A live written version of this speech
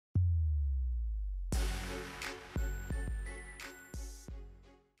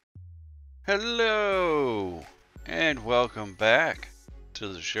Hello and welcome back to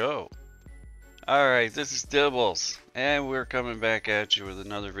the show. Alright, this is Dibs and we're coming back at you with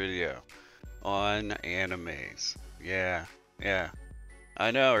another video on Animaze. Yeah,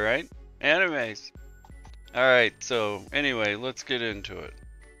 I know, right? Animaze. Alright, so anyway, let's get into it.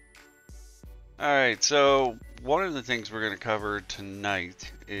 Alright, so one of the things we're going to cover tonight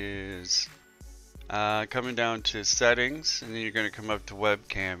is coming down to settings, and then you're going to come up to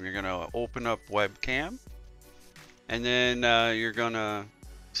webcam. You're going to open up webcam, and then you're going to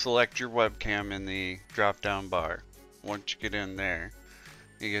select your webcam in the drop down bar. Once you get in there,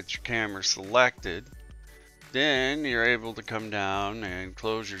 you get your camera selected, then you're able to come down and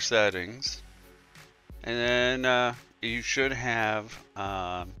close your settings, and then you should have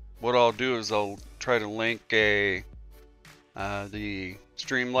what I'll do is I'll try to link the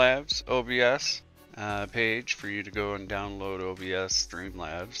Streamlabs OBS page for you to go and download OBS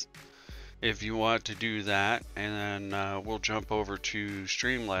Streamlabs if you want to do that, and then we'll jump over to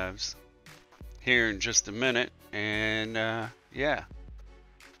Streamlabs here in just a minute, and yeah,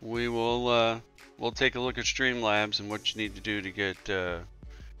 we'll take a look at Streamlabs and what you need to do to get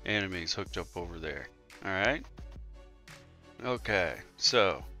Animaze hooked up over there. Alright, okay,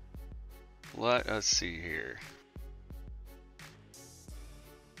 so let us see here.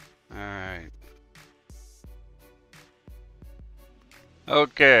 Alright.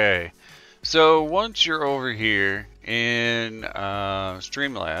 Okay, so once you're over here in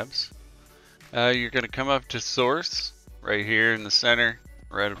Streamlabs, you're going to come up to Source right here in the center,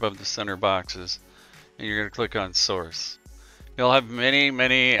 right above the center boxes, and you're going to click on Source. You'll have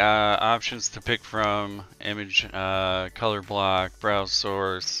many options to pick from: image, color block, browse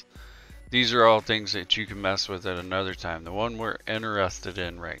source. These are all things that you can mess with at another time. The one we're interested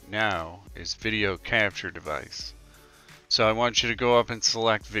in right now is video capture device. So I want you to go up and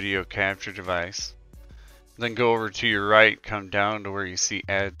select video capture device. Then go over to your right, come down to where you see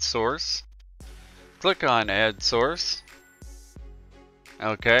add source. Click on add source.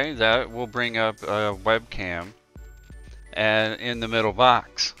 Okay, that will bring up a webcam and in the middle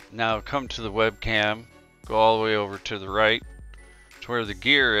box. Now come to the webcam, go all the way over to the right to where the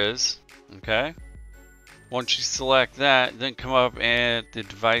gear is. Okay, once you select that, then come up at the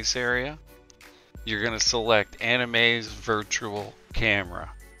device area. You're going to select Animaze Virtual Camera.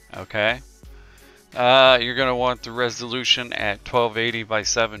 Okay, you're going to want the resolution at 1280 by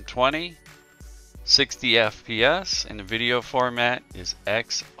 720, 60 FPS, and the video format is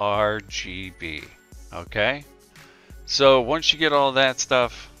XRGB. Okay, so once you get all that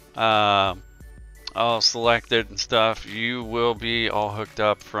stuff all selected and stuff, you will be all hooked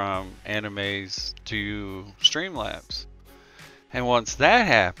up from Animaze to Streamlabs. And once that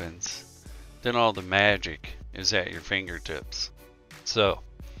happens, then all the magic is at your fingertips. So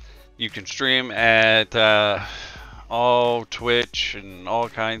you can stream at all Twitch and all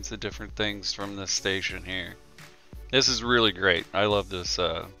kinds of different things from this station here. This is really great. I love this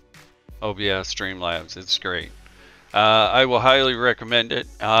OBS Streamlabs. It's great. I will highly recommend it.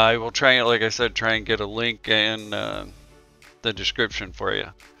 I will try, like I said, try and get a link in the description for you.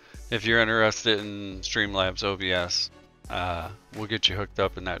 If you're interested in Streamlabs OBS, we'll get you hooked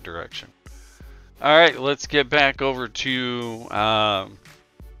up in that direction. Alright, let's get back over to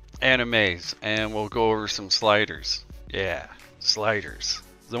Animaze, and we'll go over some sliders. Yeah, sliders.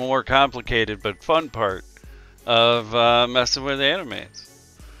 The more complicated but fun part of messing with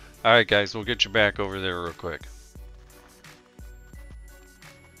Animaze. Alright guys, we'll get you back over there real quick.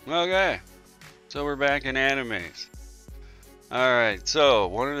 Okay, so we're back in Animaze. Alright, so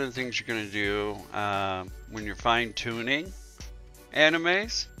one of the things you're going to do when you're fine-tuning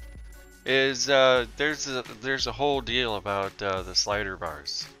Animaze is there's a whole deal about the slider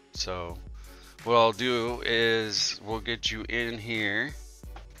bars. So what I'll do is we'll get you in here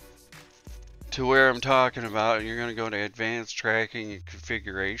to where I'm talking about. You're going to go to Advanced Tracking and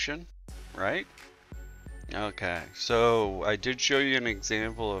Configuration, right? Okay, so I did show you an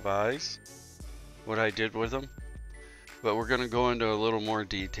example of eyes, what I did with them, but we're going to go into a little more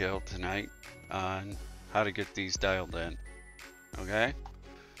detail tonight on how to get these dialed in. Okay,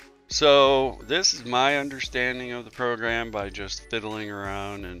 so this is my understanding of the program by just fiddling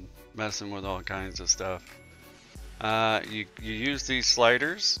around and messing with all kinds of stuff. You use these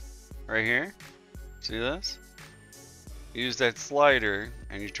sliders right here. See this? Use that slider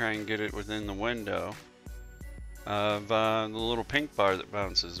and you try and get it within the window of the little pink bar that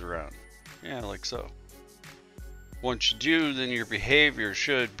bounces around. Yeah, like so. Once you do, then your behavior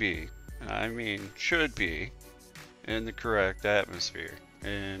should be, should be in the correct atmosphere,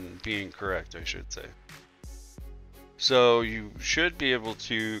 and being correct, I should say. So you should be able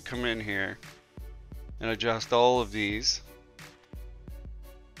to come in here and adjust all of these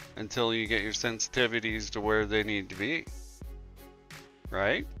until you get your sensitivities to where they need to be.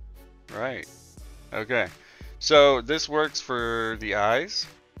 Right? Right. Okay. So this works for the eyes.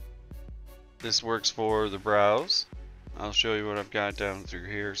 This works for the brows. I'll show you what I've got down through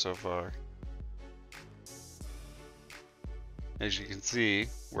here so far. As you can see,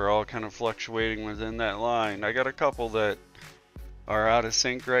 we're all kind of fluctuating within that line. I got a couple that are out of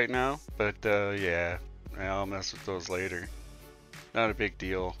sync right now, but yeah, I'll mess with those later. Not a big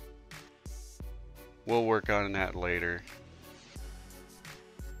deal. We'll work on that later.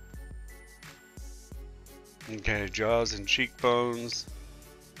 Okay, jaws and cheekbones.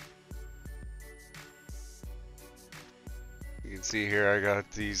 You can see here I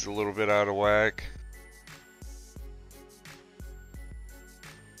got these a little bit out of whack.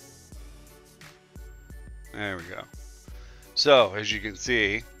 There we go. So, as you can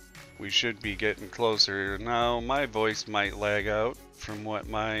see, we should be getting closer. Now, my voice might lag out from what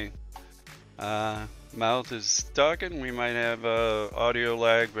my mouth is stuck in. We might have audio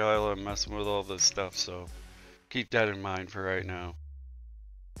lag while I'm messing with all this stuff, so keep that in mind for right now.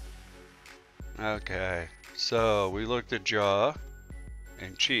 Okay, so we looked at jaw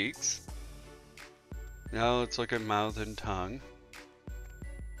and cheeks. Now let's look at mouth and tongue.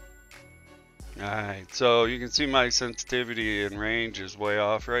 Alright, so you can see my sensitivity and range is way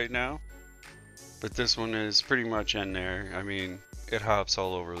off right now, but this one is pretty much in there. I mean, it hops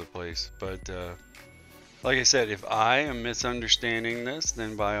all over the place, but like I said, if I am misunderstanding this,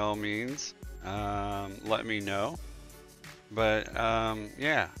 then by all means let me know. But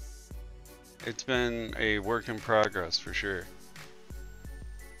yeah, it's been a work in progress for sure.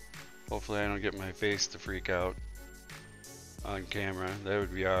 Hopefully I don't get my face to freak out on camera. That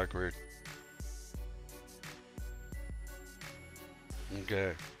would be awkward.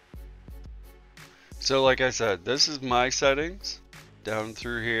 Okay, so like I said, this is my settings down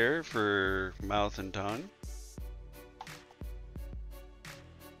through here for mouth and tongue.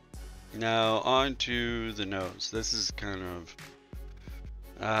 Now on to the nose. This is kind of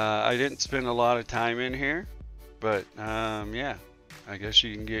I didn't spend a lot of time in here, but yeah, I guess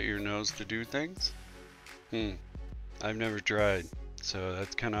you can get your nose to do things. I've never tried, so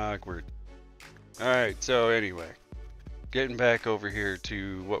that's kind of awkward. Alright, so anyway, getting back over here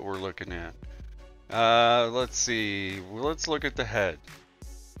to what we're looking at. Let's see. Let's look at the head.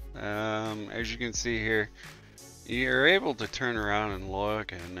 As you can see here, you're able to turn around and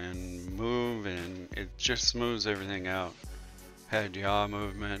look and move, and it just smooths everything out. Head yaw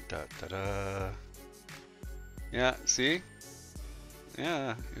movement. Da, da, da. Yeah, see?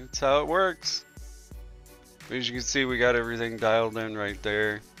 Yeah, it's how it works. As you can see, we got everything dialed in right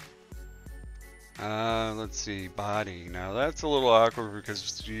there. Let's see, body. Now that's a little awkward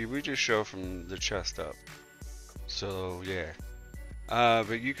because we just show from the chest up. So yeah.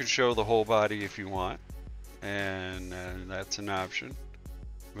 But you can show the whole body if you want, and that's an option.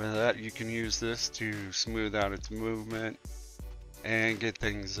 With that, you can use this to smooth out its movement and get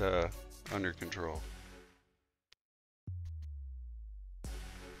things under control.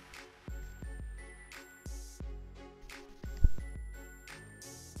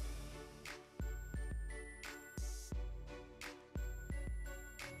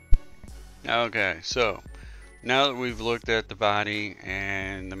 Okay, so now that we've looked at the body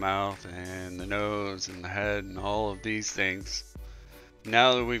and the mouth and the nose and the head and all of these things,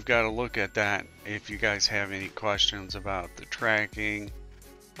 now that we've got to look at that, if you guys have any questions about the tracking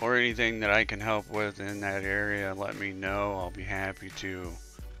or anything that I can help with in that area, let me know. I'll be happy to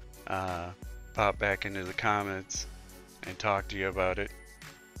pop back into the comments and talk to you about it.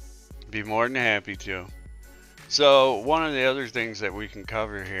 Be more than happy to. So one of the other things that we can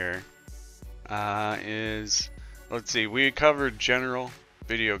cover here is, let's see, we covered general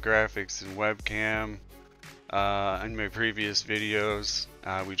video graphics and webcam in my previous videos.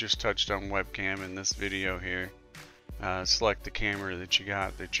 We just touched on webcam in this video here. Select the camera that you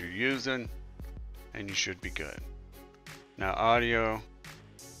got that you're using and you should be good. Now audio,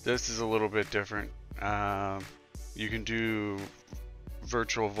 this is a little bit different. You can do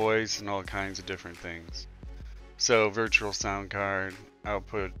virtual voice and all kinds of different things. So virtual sound card,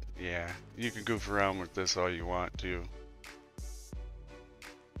 output, yeah, you can goof around with this all you want to.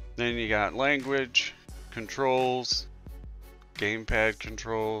 Then you got language, controls, gamepad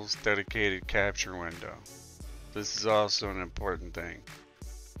controls, dedicated capture window. This is also an important thing.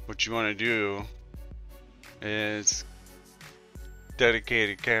 What you want to do is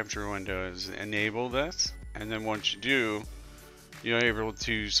dedicated capture window is enable this, and then once you do, you're able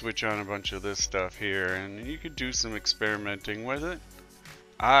to switch on a bunch of this stuff here, and you could do some experimenting with it.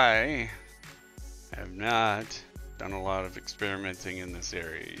 I have not done a lot of experimenting in this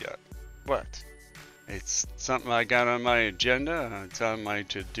area yet, but it's something I got on my agenda. It's on my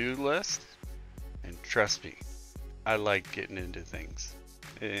to-do list, and trust me, I like getting into things.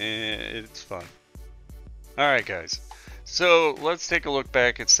 It's fun. Alright guys, so let's take a look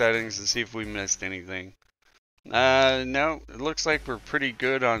back at settings and see if we missed anything. No, it looks like we're pretty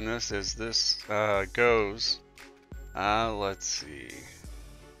good on this as this goes. Let's see.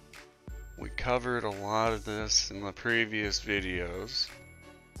 We covered a lot of this in the previous videos,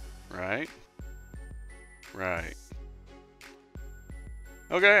 right? Right.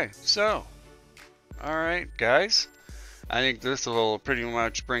 Okay, so, alright guys, I think this will pretty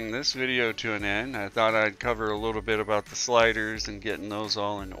much bring this video to an end. I thought I'd cover a little bit about the sliders and getting those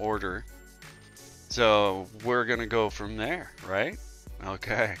all in order. So we're gonna go from there, right?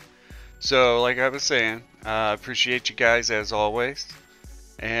 Okay. So like I was saying, appreciate you guys as always.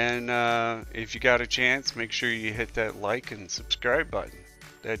 And if you got a chance, make sure you hit that like and subscribe button.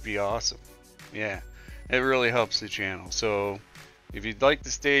 That'd be awesome. Yeah, it really helps the channel. So if you'd like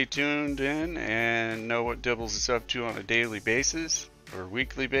to stay tuned in and know what Dibs is up to on a daily basis or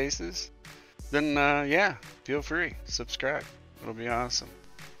weekly basis, then yeah, feel free, subscribe. It'll be awesome.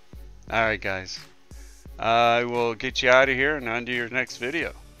 Alright guys, I will get you out of here and on to your next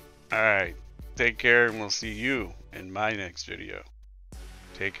video. Alright, take care, and we'll see you in my next video.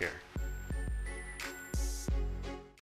 Take care.